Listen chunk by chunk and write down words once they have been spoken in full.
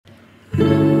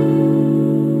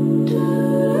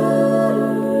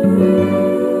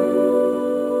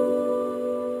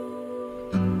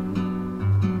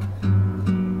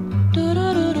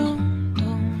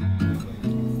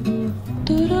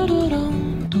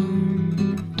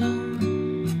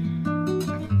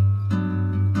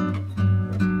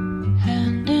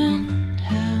Hand in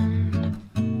hand,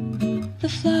 the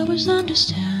flowers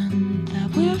understand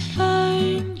that we're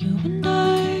fine, you and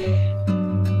I.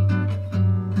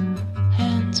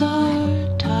 Hands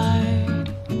are tied,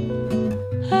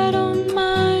 I don't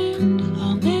mind,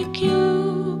 I'll make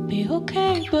you be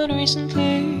okay. But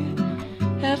recently,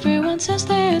 everyone says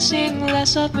they're seeing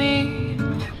less of me.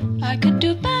 I could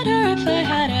do better if I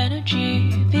had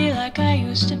energy, be like I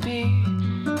used to be.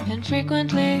 And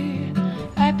frequently,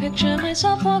 I picture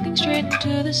myself walking straight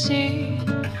into the sea,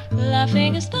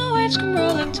 laughing as the waves come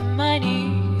rolling to my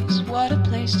knees. What a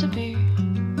place to be.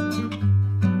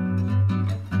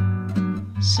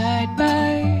 Side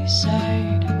by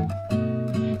side,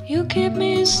 you keep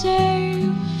me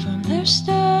safe from their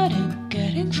static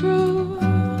getting through.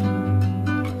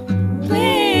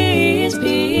 Please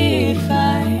be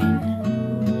fine.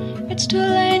 It's too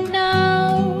late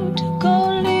now to go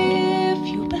leave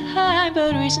you behind.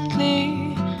 But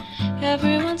recently,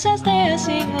 everyone says they are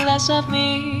seeing less of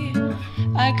me.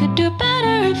 I could do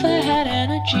better if I had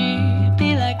energy,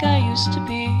 be like I used to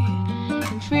be.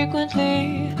 And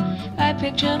frequently, I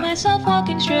picture myself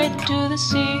walking straight into the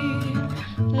sea,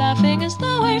 laughing as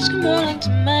the waves come rolling to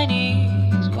my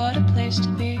knees. What a place to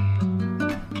be.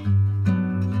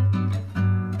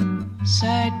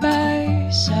 Side by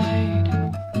side,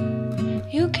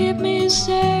 you keep me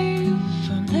safe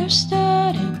from their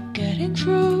static getting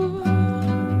through.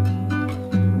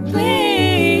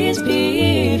 Please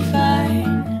be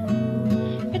fine.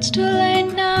 It's too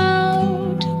late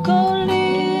now to go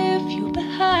leave you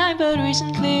behind. But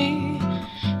recently,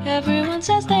 everyone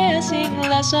says they are seeing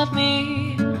less of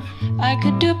me. I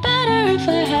could do better if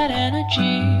I had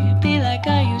energy, be like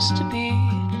I used to be.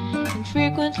 And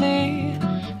frequently,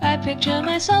 I picture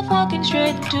myself walking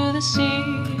straight into the sea,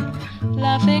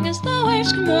 laughing as the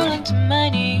waves come rolling to my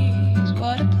knees.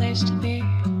 What a place to be.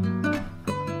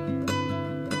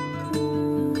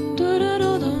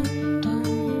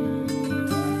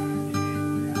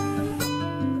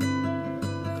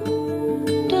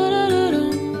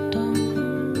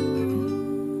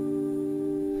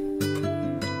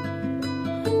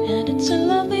 And it's a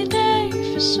lovely day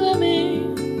for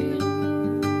swimming.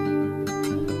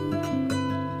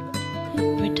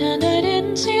 Pretend I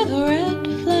didn't see the red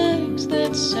flags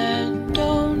that said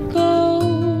don't go,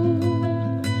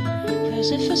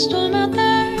 'cause if a storm out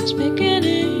there's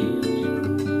beginning,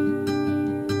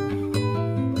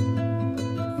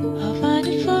 I'll find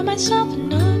it for myself and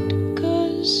not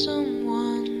 'cause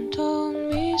someone told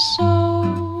me so.